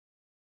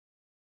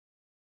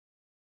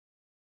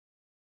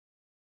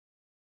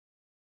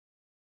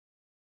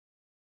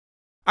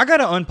I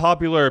got an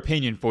unpopular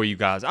opinion for you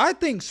guys. I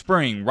think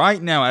spring,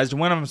 right now, as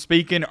when I'm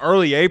speaking,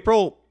 early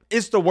April,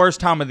 it's the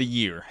worst time of the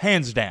year,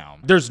 hands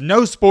down. There's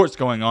no sports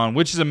going on,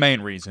 which is the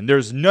main reason.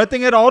 There's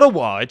nothing at all to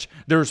watch.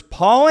 There's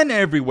pollen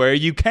everywhere.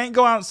 You can't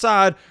go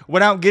outside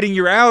without getting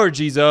your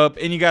allergies up,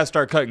 and you gotta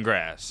start cutting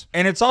grass.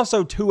 And it's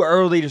also too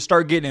early to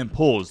start getting in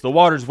pools. The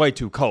water's way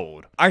too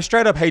cold. I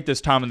straight up hate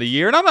this time of the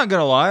year, and I'm not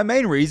gonna lie, the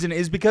main reason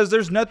is because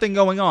there's nothing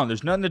going on.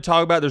 There's nothing to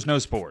talk about. There's no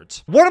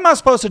sports. What am I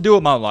supposed to do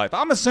with my life?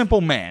 I'm a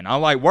simple man. I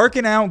like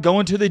working out,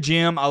 going to the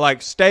gym, I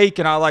like steak,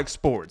 and I like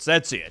sports.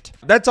 That's it.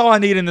 That's all I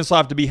need in this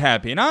life to be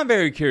happy, and I'm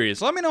very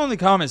curious. Let me know in the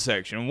comment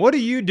section, what are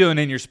you doing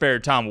in your spare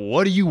time?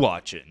 What are you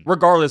watching?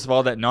 Regardless of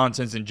all that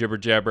nonsense and jibber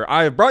jabber,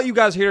 I have brought you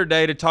guys here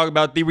today to talk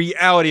about the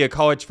reality of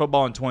college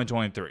football in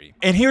 2023.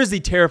 And here's the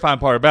terrifying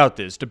part about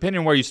this. Depending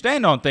on where you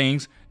stand on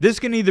things, this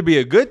can either be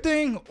a good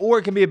thing or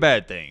it can be a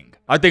bad thing.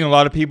 I think a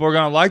lot of people are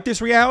going to like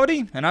this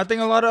reality, and I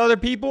think a lot of other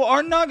people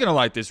are not going to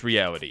like this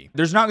reality.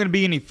 There's not going to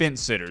be any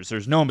fence sitters.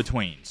 There's no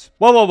in-betweens.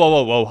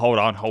 Whoa, hold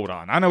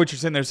on. I know what you're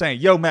sitting there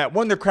saying. Yo, Matt,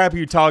 what in the crap are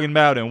you talking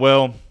about? And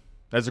well,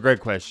 that's a great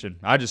question.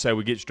 I just say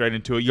we get straight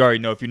into it. You already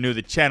know if you're new to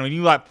the channel and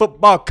you like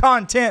football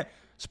content,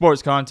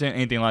 sports content,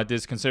 anything like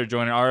this, consider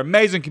joining our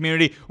amazing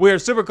community. We are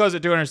super close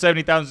at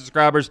 270,000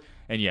 subscribers.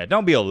 And yeah,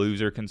 don't be a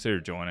loser.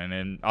 Consider joining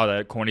and all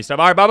that corny stuff.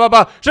 All right,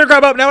 bye. Shut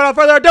grab up. Now, without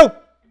further ado,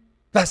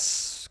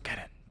 let's get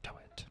into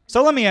it.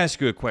 So let me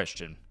ask you a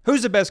question.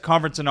 Who's the best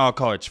conference in all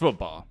college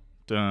football?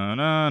 All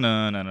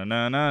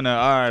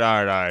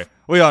right.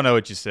 We all know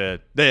what you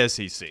said. The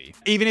SEC.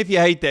 Even if you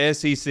hate the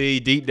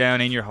SEC, deep down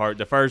in your heart,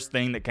 the first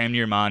thing that came to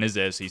your mind is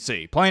the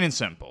SEC. Plain and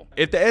simple.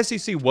 If the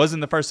SEC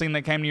wasn't the first thing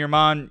that came to your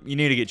mind, you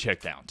need to get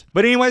checked out.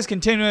 But anyways,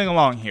 continuing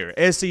along here.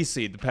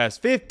 SEC. The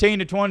past 15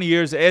 to 20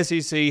 years, the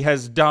SEC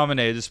has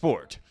dominated the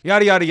sport.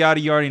 Yada, yada, yada.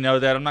 You already know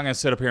that. I'm not going to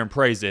sit up here and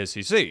praise the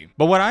SEC.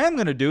 But what I am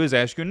going to do is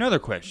ask you another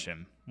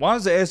question. Why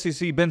has the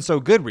SEC been so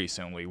good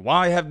recently?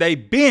 Why have they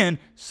been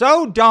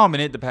so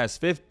dominant the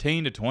past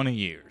 15 to 20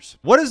 years?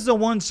 What is the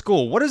one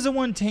school? What is the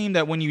one team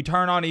that when you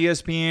turn on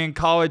ESPN,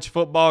 college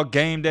football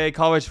game day,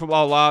 college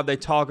football live, they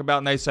talk about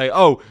and they say,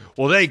 oh,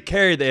 well, they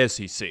carry the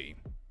SEC?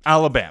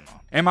 Alabama.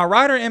 Am I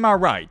right or am I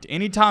right?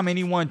 Anytime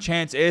anyone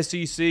chants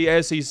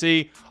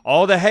SEC,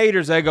 all the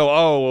haters, they go,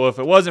 oh, well, if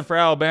it wasn't for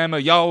Alabama,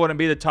 y'all wouldn't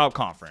be the top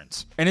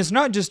conference. And it's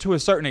not just to a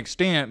certain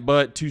extent,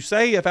 but to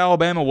say if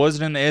Alabama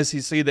wasn't in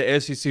the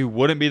SEC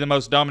wouldn't be the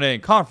most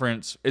dominating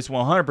conference, it's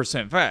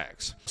 100%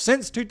 facts.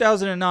 Since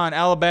 2009,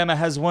 Alabama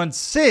has won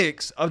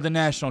 6 of the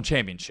national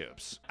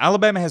championships.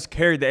 Alabama has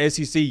carried the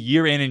SEC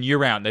year in and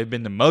year out. They've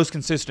been the most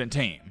consistent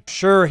team.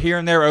 Sure, here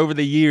and there over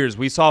the years,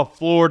 we saw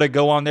Florida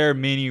go on their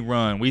mini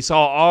run. We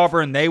saw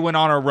Auburn, they went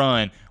on a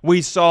run.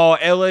 We saw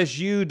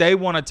LSU, they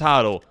won a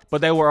title,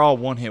 but they were all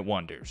one-hit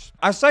wonders.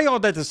 I say all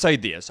that to say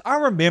this. I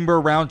remember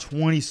around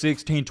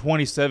 2016,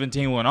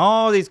 2017, when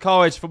all these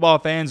college football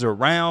fans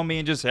around me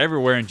and just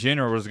everywhere in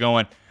general was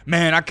going,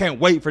 man, I can't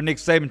wait for Nick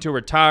Saban to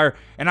retire,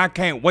 and I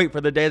can't wait for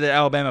the day that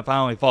Alabama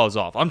finally falls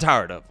off. I'm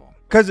tired of them.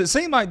 Because it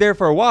seemed like there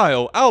for a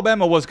while,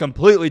 Alabama was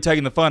completely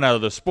taking the fun out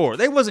of the sport.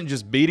 They wasn't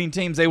just beating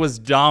teams, they was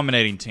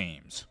dominating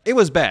teams. It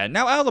was bad.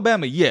 Now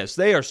Alabama, yes,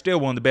 they are still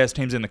one of the best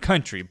teams in the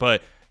country,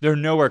 but they're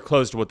nowhere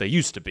close to what they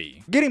used to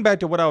be. Getting back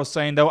to what I was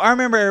saying though, I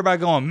remember everybody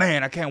going,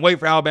 man, I can't wait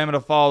for Alabama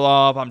to fall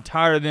off. I'm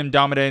tired of them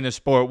dominating the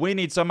sport. We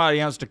need somebody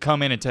else to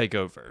come in and take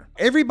over.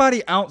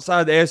 Everybody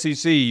outside the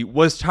SEC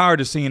was tired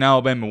of seeing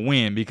Alabama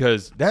win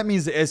because that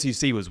means the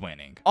SEC was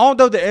winning.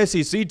 Although the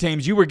SEC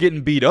teams, you were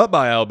getting beat up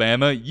by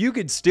Alabama, you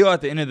could still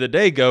at the end of the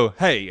day go,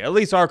 hey, at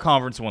least our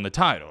conference won the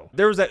title.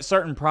 There was that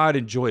certain pride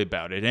and joy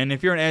about it, and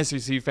if you're an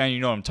SEC fan, you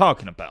know what I'm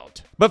talking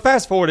about. But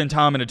fast forward in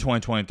time into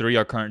 2023,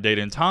 our current date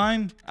and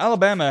time,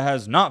 Alabama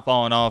has not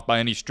fallen off by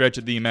any stretch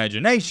of the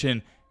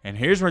imagination, and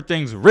here's where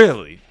things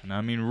really, and I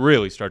mean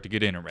really, start to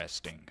get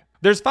interesting.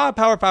 There's 5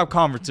 Power 5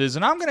 conferences,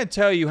 and I'm going to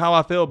tell you how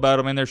I feel about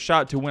them and their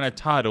shot to win a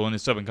title in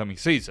this upcoming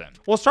season.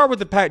 We'll start with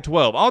the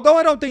Pac-12. Although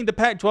I don't think the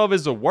Pac-12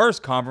 is the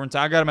worst conference,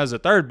 I got them as the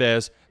 3rd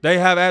best, they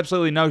have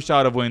absolutely no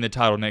shot of winning the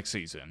title next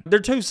season. They're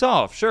too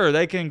soft. Sure,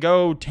 they can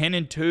go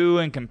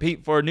 10-2 and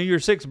compete for a New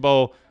Year's Six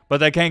Bowl, but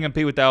they can't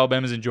compete with the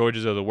Alabamas and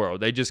Georgias of the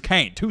world. They just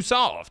can't. Too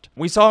soft.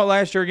 We saw it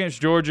last year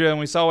against Georgia, and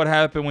we saw what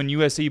happened when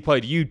USC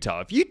played Utah.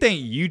 If you think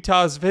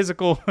Utah's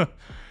physical,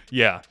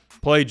 yeah.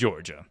 Play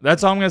Georgia.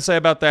 That's all I'm going to say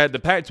about that. The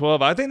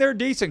Pac-12, I think they're a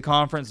decent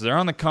conference. They're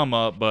on the come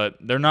up, but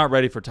they're not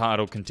ready for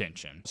title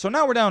contention. So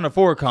now we're down to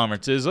 4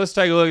 conferences. Let's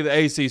take a look at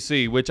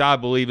the ACC, which I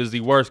believe is the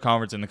worst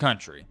conference in the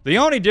country. The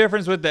only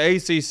difference with the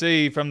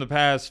ACC from the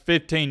past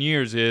 15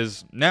 years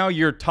is now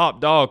your top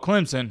dog,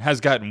 Clemson,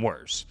 has gotten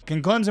worse.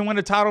 Can Clemson win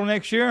a title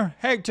next year?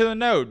 Heck to the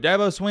no.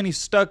 Dabo Swinney's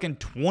stuck in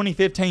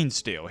 2015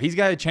 still. He's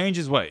got to change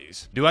his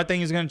ways. Do I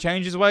think he's going to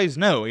change his ways?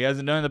 No. He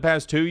hasn't done it the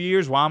past 2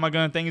 years. Why am I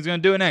going to think he's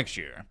going to do it next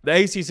year? The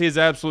ACC is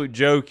an absolute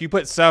joke. You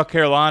put South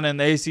Carolina in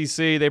the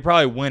ACC, they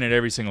probably win it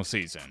every single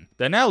season.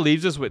 That now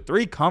leaves us with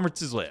 3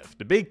 conferences left: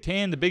 the Big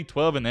 10, the Big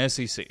 12, and the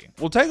SEC.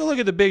 We'll take a look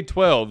at the Big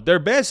 12. Their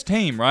best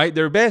team, right?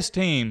 Their best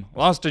team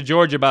lost to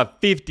Georgia by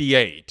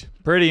 58.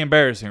 Pretty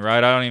embarrassing,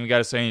 right? I don't even got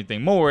to say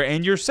anything more.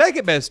 And your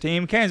second best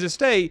team, Kansas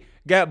State,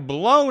 got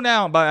blown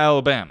out by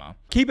Alabama.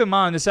 Keep in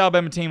mind, this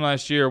Alabama team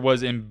last year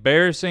was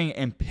embarrassing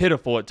and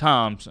pitiful at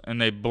times, and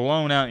they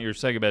blown out your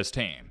second best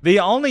team. The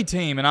only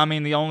team, and I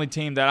mean the only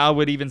team that I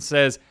would even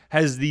says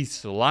has the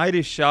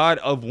slightest shot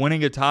of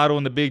winning a title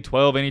in the Big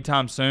 12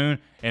 anytime soon,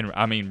 and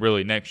I mean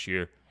really next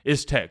year,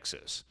 is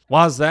Texas.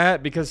 Why is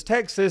that? Because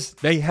Texas,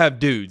 they have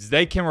dudes.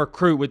 They can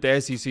recruit with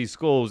the SEC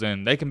schools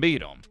and they can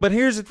beat them. But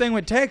here's the thing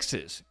with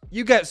Texas.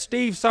 You got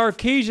Steve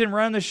Sarkisian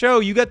running the show.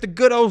 You got the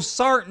good old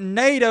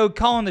Sartnado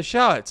calling the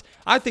shots.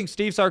 I think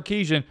Steve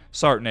Sarkisian,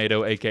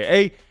 Sartnado,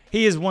 a.k.a.,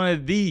 he is one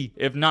of the,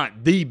 if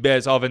not the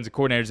best offensive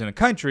coordinators in the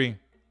country,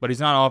 but he's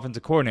not an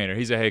offensive coordinator.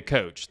 He's a head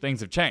coach.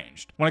 Things have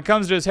changed. When it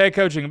comes to his head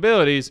coaching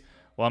abilities,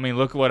 well, I mean,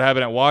 look at what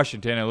happened at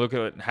Washington and look at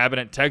what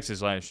happened at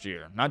Texas last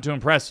year. Not too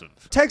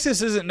impressive.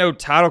 Texas isn't no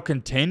title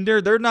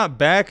contender. They're not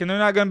back, and they're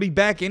not going to be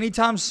back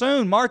anytime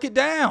soon. Mark it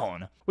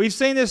down. We've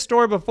seen this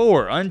story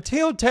before.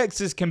 Until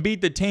Texas can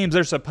beat the teams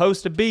they're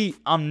supposed to beat,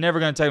 I'm never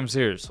going to take them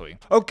seriously.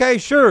 Okay,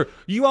 sure,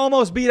 you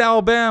almost beat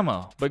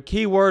Alabama, but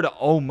keyword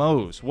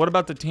almost. What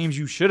about the teams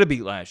you should have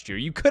beat last year?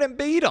 You couldn't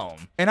beat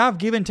them. And I've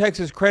given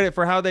Texas credit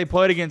for how they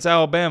played against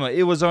Alabama.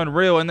 It was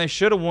unreal, and they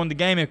should have won the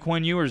game if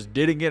Quinn Ewers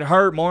didn't get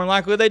hurt. More than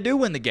likely, they do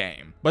win the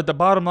game. But the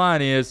bottom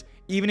line is,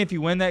 even if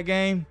you win that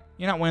game,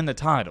 you're not winning the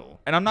title.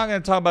 And I'm not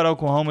going to talk about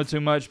Oklahoma too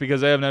much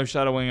because they have no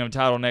shot of winning a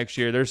title next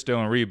year. They're still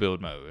in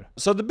rebuild mode.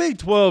 So the Big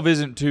 12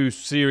 isn't too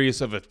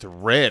serious of a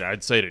threat,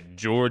 I'd say, to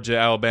Georgia,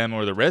 Alabama,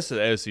 or the rest of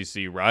the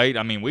SEC, right?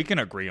 I mean, we can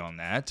agree on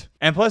that.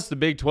 And plus, the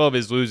Big 12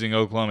 is losing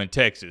Oklahoma and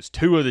Texas,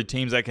 2 of the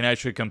teams that can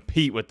actually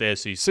compete with the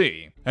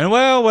SEC. And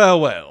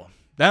well,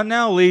 that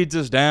now leads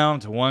us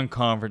down to one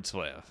conference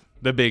left.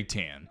 The Big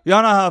 10.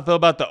 Y'all know how I feel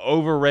about the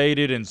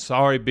overrated and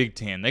sorry Big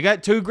 10. They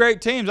got 2 great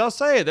teams. I'll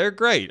say it. They're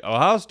great.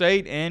 Ohio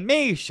State and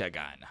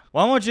Michigan.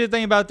 Well, I want you to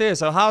think about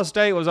this. Ohio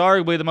State was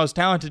arguably the most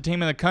talented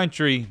team in the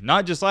country,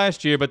 not just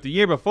last year, but the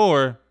year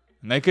before,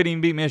 and they couldn't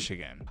even beat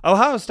Michigan.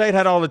 Ohio State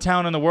had all the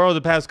talent in the world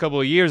the past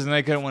couple of years, and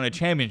they couldn't win a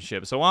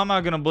championship. So why am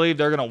I going to believe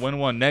they're going to win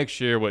one next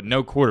year with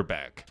no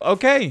quarterback?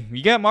 Okay,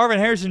 you got Marvin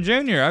Harrison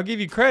Jr. I'll give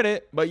you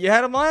credit, but you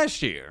had him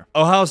last year.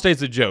 Ohio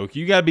State's a joke.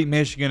 You got to beat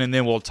Michigan, and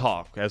then we'll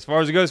talk. As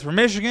far as it goes for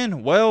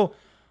Michigan, well,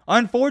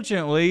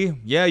 unfortunately,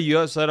 yeah, you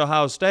upset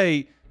Ohio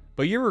State,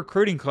 but your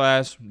recruiting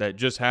class that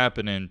just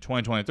happened in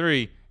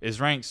 2023 is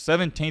ranked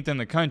 17th in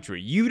the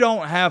country. You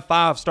don't have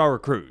 5-star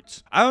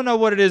recruits. I don't know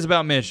what it is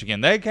about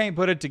Michigan. They can't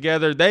put it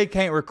together. They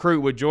can't recruit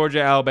with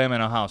Georgia, Alabama,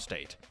 and Ohio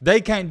State.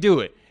 They can't do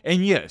it.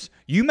 And yes,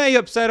 you may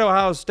upset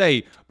Ohio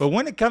State, but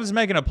when it comes to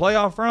making a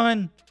playoff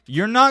run,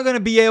 you're not going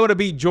to be able to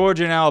beat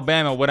Georgia and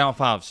Alabama without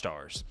 5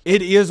 stars.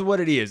 It is what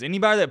it is.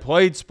 Anybody that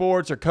played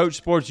sports or coached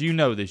sports, you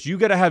know this. You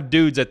got to have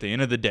dudes at the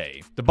end of the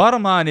day. The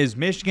bottom line is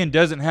Michigan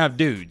doesn't have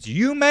dudes.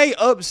 You may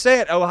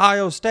upset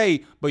Ohio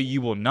State, but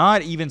you will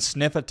not even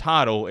sniff a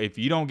title if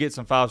you don't get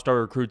some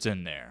 5-star recruits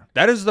in there.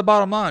 That is the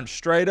bottom line,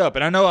 straight up.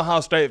 And I know Ohio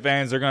State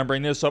fans are going to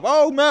bring this up.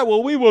 Oh, Matt,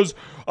 well, we was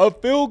a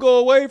field goal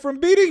away from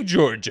beating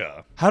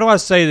Georgia. How do I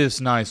say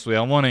this nicely?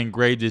 I want to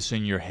engrave this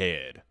in your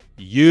head.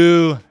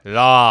 You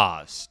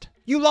lost.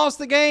 You lost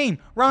the game.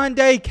 Ryan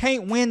Day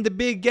can't win the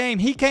big game.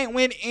 He can't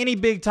win any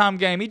big-time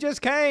game. He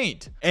just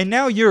can't. And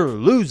now you're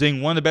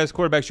losing one of the best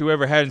quarterbacks you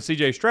ever had in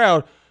C.J.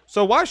 Stroud.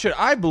 So why should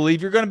I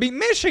believe you're going to beat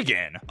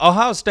Michigan?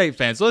 Ohio State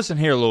fans, listen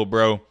here, little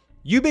bro.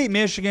 You beat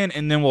Michigan,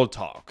 and then we'll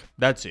talk.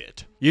 That's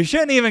it. You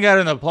shouldn't even got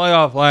in the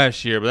playoff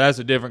last year, but that's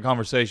a different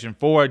conversation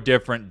for a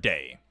different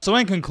day. So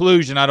in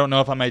conclusion, I don't know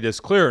if I made this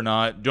clear or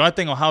not. Do I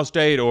think Ohio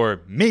State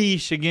or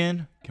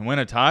Michigan can win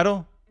a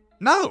title?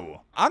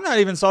 No. I'm not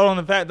even sold on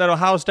the fact that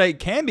Ohio State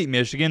can beat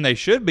Michigan. They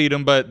should beat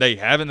them, but they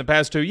haven't the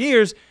past 2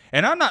 years.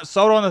 And I'm not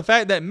sold on the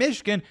fact that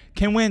Michigan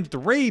can win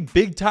 3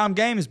 big-time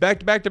games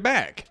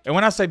back-to-back-to-back. And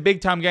when I say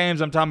big-time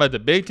games, I'm talking about the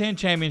Big Ten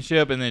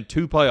Championship and then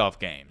 2 playoff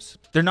games.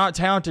 They're not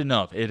talented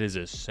enough. It is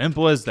as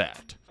simple as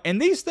that. And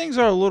these things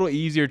are a little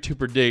easier to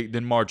predict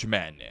than March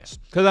Madness.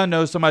 Because I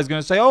know somebody's going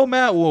to say, oh,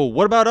 Matt, well,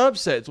 what about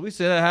upsets? We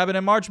said that happened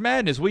in March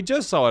Madness. We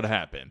just saw it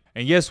happen.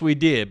 And yes, we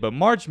did. But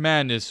March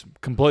Madness,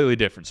 completely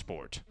different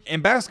sport.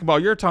 In basketball,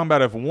 you're talking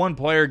about if one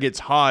player gets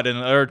hot and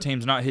the other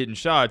team's not hitting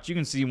shots, you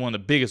can see one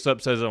of the biggest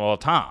upsets of all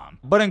time.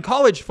 But in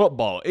college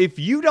football, if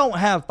you don't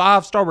have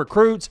 5-star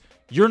recruits,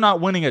 you're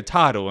not winning a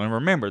title. And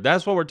remember,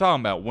 that's what we're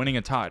talking about, winning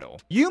a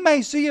title. You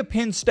may see a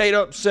Penn State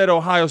upset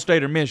Ohio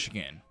State or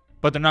Michigan,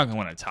 but they're not going to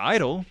win a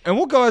title. And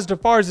we'll go as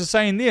far as to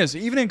saying this,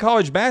 even in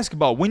college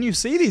basketball, when you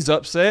see these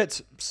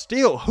upsets,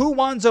 still, who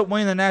winds up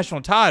winning the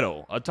national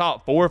title? A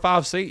top 4 or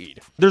 5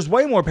 seed. There's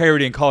way more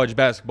parity in college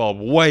basketball,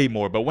 way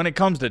more. But when it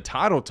comes to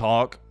title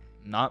talk,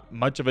 not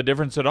much of a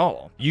difference at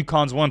all.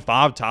 UConn's won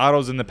 5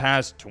 titles in the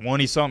past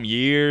 20-something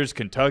years.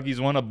 Kentucky's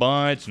won a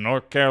bunch.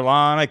 North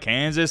Carolina,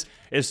 Kansas.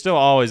 It's still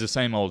always the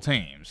same old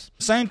teams.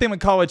 Same thing with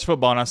college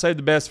football, and I saved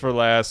the best for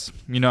last.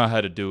 You know how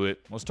to do it.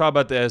 Let's talk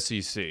about the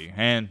SEC,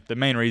 and the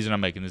main reason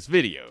I'm making this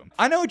video.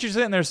 I know what you're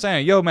sitting there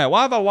saying. Yo, Matt,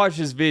 why have I watched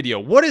this video?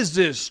 What is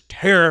this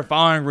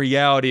terrifying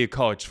reality of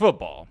college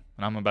football?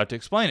 And I'm about to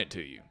explain it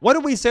to you. What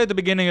did we say at the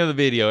beginning of the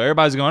video?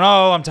 Everybody's going,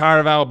 oh, I'm tired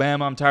of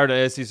Alabama. I'm tired of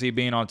the SEC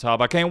being on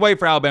top. I can't wait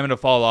for Alabama to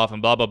fall off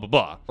and blah, blah, blah,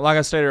 blah. Like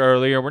I stated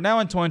earlier, we're now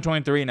in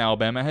 2023 and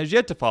Alabama has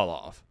yet to fall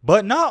off.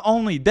 But not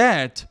only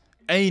that,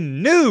 a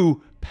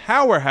new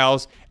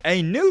powerhouse,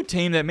 a new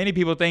team that many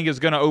people think is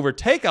going to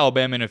overtake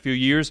Alabama in a few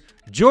years,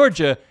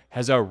 Georgia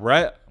has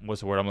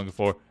what's the word I'm looking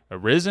for?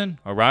 Arisen?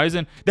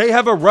 They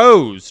have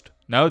arose.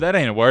 No, that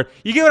ain't a word.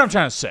 You get what I'm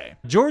trying to say.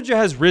 Georgia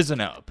has risen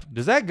up.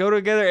 Does that go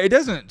together? It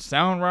doesn't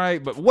sound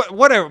right, but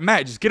whatever.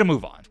 Matt, just get a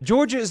move on.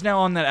 Georgia is now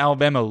on that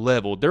Alabama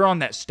level. They're on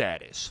that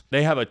status.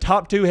 They have a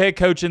top 2 head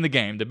coach in the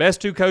game. The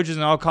best 2 coaches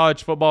in all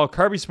college football,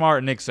 Kirby Smart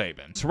and Nick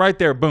Saban. So right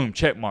there, boom,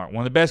 check mark.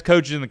 One of the best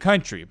coaches in the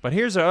country. But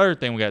here's the other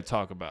thing we got to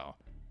talk about.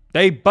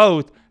 They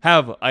both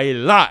have a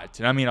lot,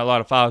 and I mean a lot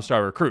of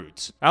 5-star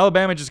recruits.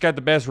 Alabama just got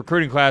the best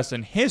recruiting class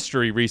in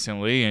history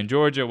recently, and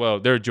Georgia, well,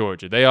 they're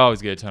Georgia. They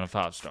always get a ton of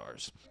 5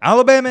 stars.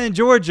 Alabama and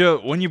Georgia,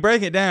 when you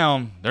break it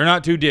down, they're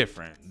not too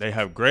different. They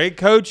have great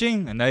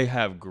coaching, and they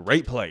have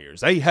great players.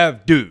 They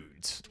have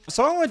dudes.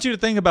 So I want you to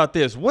think about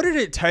this. What did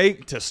it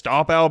take to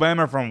stop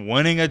Alabama from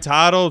winning a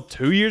title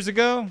 2 years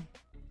ago?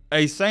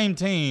 A same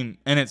team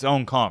in its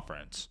own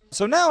conference.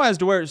 So now as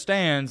to where it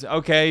stands,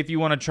 okay, if you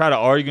want to try to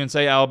argue and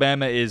say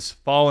Alabama is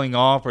falling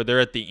off or they're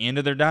at the end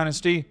of their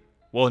dynasty,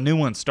 well, a new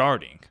one's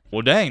starting.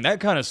 Well, dang,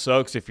 that kind of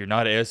sucks if you're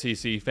not an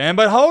SEC fan.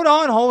 But hold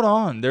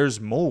on, there's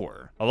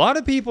more. A lot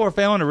of people are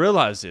failing to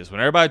realize this.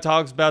 When everybody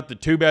talks about the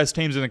 2 best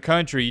teams in the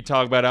country, you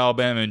talk about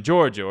Alabama and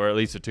Georgia, or at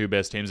least the 2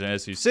 best teams in the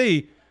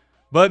SEC.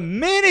 But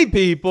many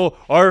people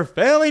are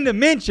failing to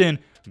mention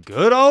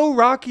good old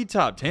Rocky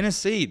Top,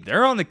 Tennessee.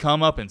 They're on the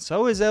come up, and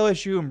so is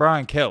LSU and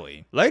Brian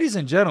Kelly. Ladies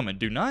and gentlemen,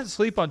 do not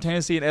sleep on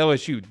Tennessee and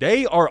LSU.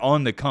 They are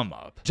on the come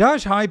up.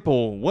 Josh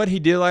Heupel, what he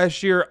did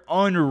last year,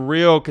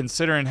 unreal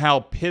considering how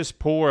piss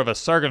poor of a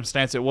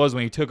circumstance it was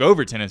when he took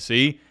over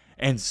Tennessee.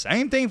 And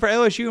same thing for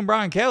LSU and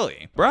Brian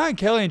Kelly. Brian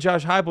Kelly and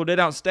Josh Heupel did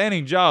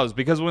outstanding jobs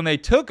because when they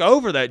took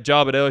over that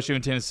job at LSU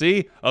and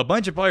Tennessee, a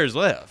bunch of players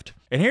left.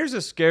 And here's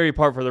the scary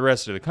part for the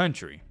rest of the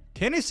country.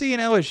 Tennessee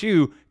and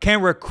LSU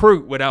can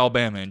recruit with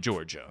Alabama and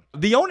Georgia.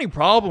 The only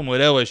problem with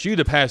LSU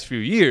the past few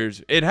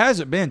years, it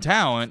hasn't been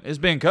talent, it's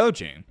been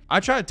coaching. I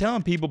tried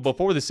telling people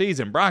before the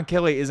season, Brian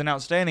Kelly is an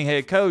outstanding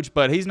head coach,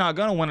 but he's not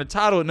going to win a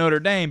title at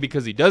Notre Dame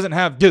because he doesn't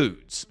have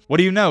dudes. What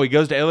do you know? He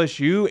goes to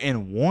LSU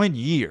in 1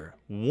 year.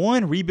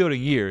 One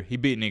rebuilding year, he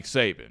beat Nick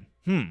Saban.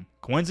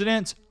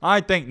 Coincidence?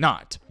 I think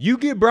not. You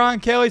give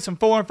Brian Kelly some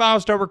 4- and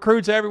 5-star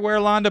recruits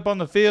everywhere lined up on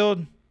the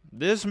field,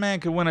 this man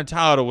could win a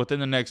title within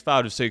the next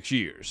 5 to 6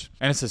 years.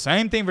 And it's the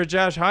same thing for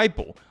Josh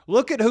Heupel.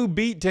 Look at who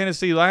beat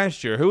Tennessee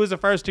last year. Who was the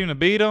first team to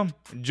beat them?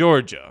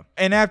 Georgia.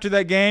 And after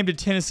that game, did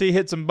Tennessee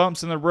hit some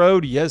bumps in the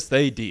road? Yes,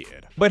 they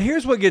did. But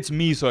here's what gets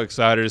me so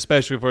excited,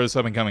 especially for this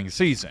upcoming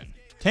season.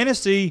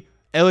 Tennessee,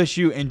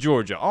 LSU, and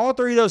Georgia. All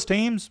 3 of those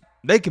teams,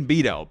 they can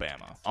beat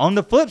Alabama. On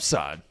the flip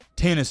side,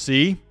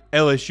 Tennessee,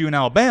 LSU, and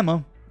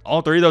Alabama,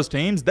 all 3 of those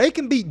teams, they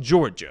can beat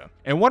Georgia.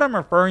 And what I'm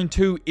referring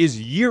to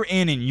is year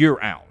in and year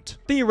out.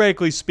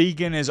 Theoretically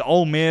speaking, is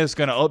Ole Miss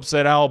going to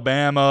upset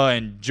Alabama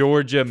and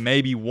Georgia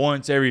maybe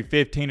once every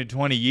 15 to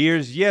 20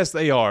 years? Yes,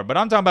 they are. But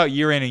I'm talking about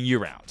year in and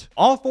year out.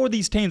 All 4 of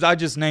these teams I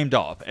just named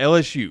off,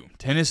 LSU,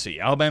 Tennessee,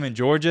 Alabama, and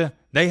Georgia,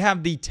 they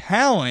have the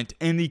talent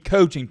and the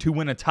coaching to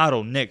win a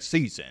title next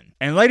season.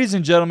 And ladies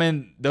and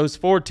gentlemen, those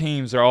 4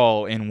 teams are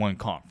all in one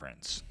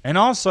conference. And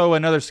also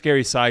another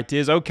scary sight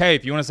is, okay,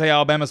 if you want to say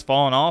Alabama's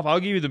falling off,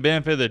 I'll give you the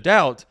benefit of the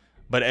doubt.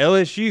 But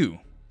LSU,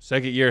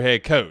 second-year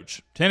head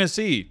coach.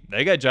 Tennessee,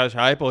 they got Josh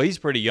Heupel. He's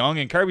pretty young,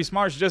 and Kirby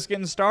Smart's just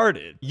getting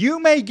started. You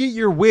may get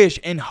your wish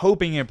in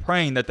hoping and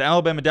praying that the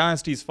Alabama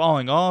dynasty is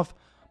falling off,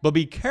 but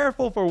be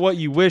careful for what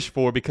you wish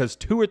for because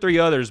 2 or 3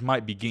 others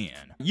might begin.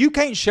 You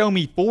can't show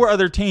me 4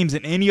 other teams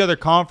in any other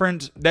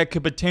conference that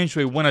could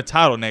potentially win a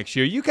title next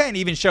year. You can't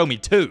even show me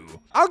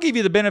 2. I'll give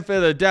you the benefit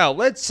of the doubt.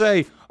 Let's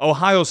say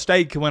Ohio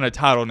State could win a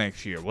title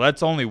next year. Well,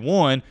 that's only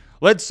 1.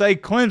 Let's say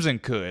Clemson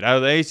could out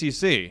of the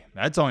ACC.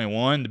 That's only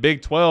 1. The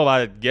Big 12,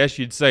 I guess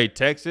you'd say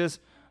Texas.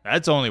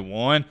 That's only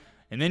 1.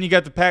 And then you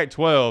got the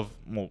Pac-12.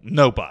 Well,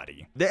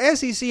 nobody. The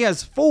SEC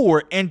has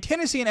 4, and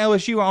Tennessee and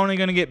LSU are only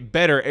going to get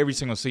better every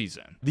single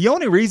season. The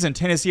only reason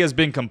Tennessee has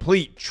been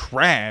complete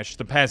trash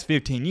the past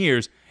 15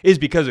 years is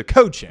because of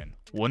coaching.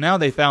 Well, now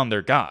they found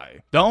their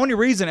guy. The only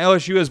reason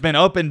LSU has been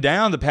up and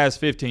down the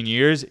past 15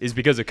 years is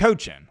because of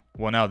coaching.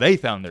 Well, now they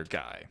found their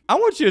guy. I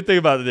want you to think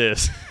about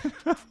this.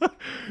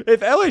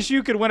 If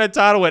LSU could win a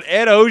title with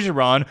Ed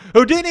Ogeron,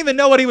 who didn't even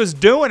know what he was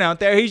doing out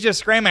there, he's just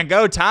screaming,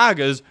 "Go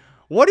Tigers,"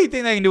 what do you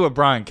think they can do with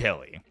Brian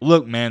Kelly?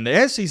 Look, man,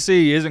 the SEC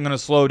isn't going to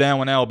slow down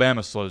when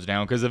Alabama slows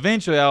down because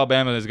eventually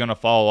Alabama is going to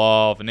fall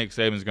off and Nick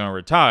Saban's going to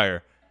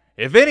retire.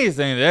 If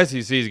anything, the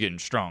SEC is getting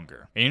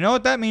stronger. And you know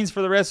what that means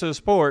for the rest of the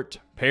sport?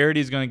 Parity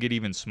is going to get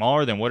even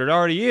smaller than what it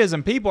already is,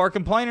 and people are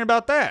complaining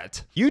about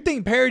that. You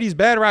think parity's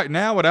bad right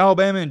now with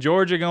Alabama and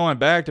Georgia going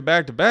back to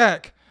back to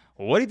back?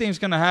 Well, what do you think is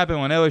going to happen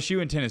when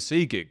LSU and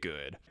Tennessee get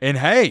good? And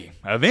hey,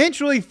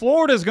 eventually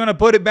Florida's going to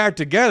put it back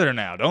together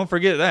now. Don't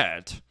forget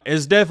that.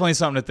 It's definitely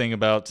something to think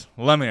about.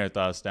 Let me know your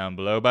thoughts down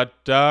below. But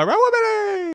roll with it!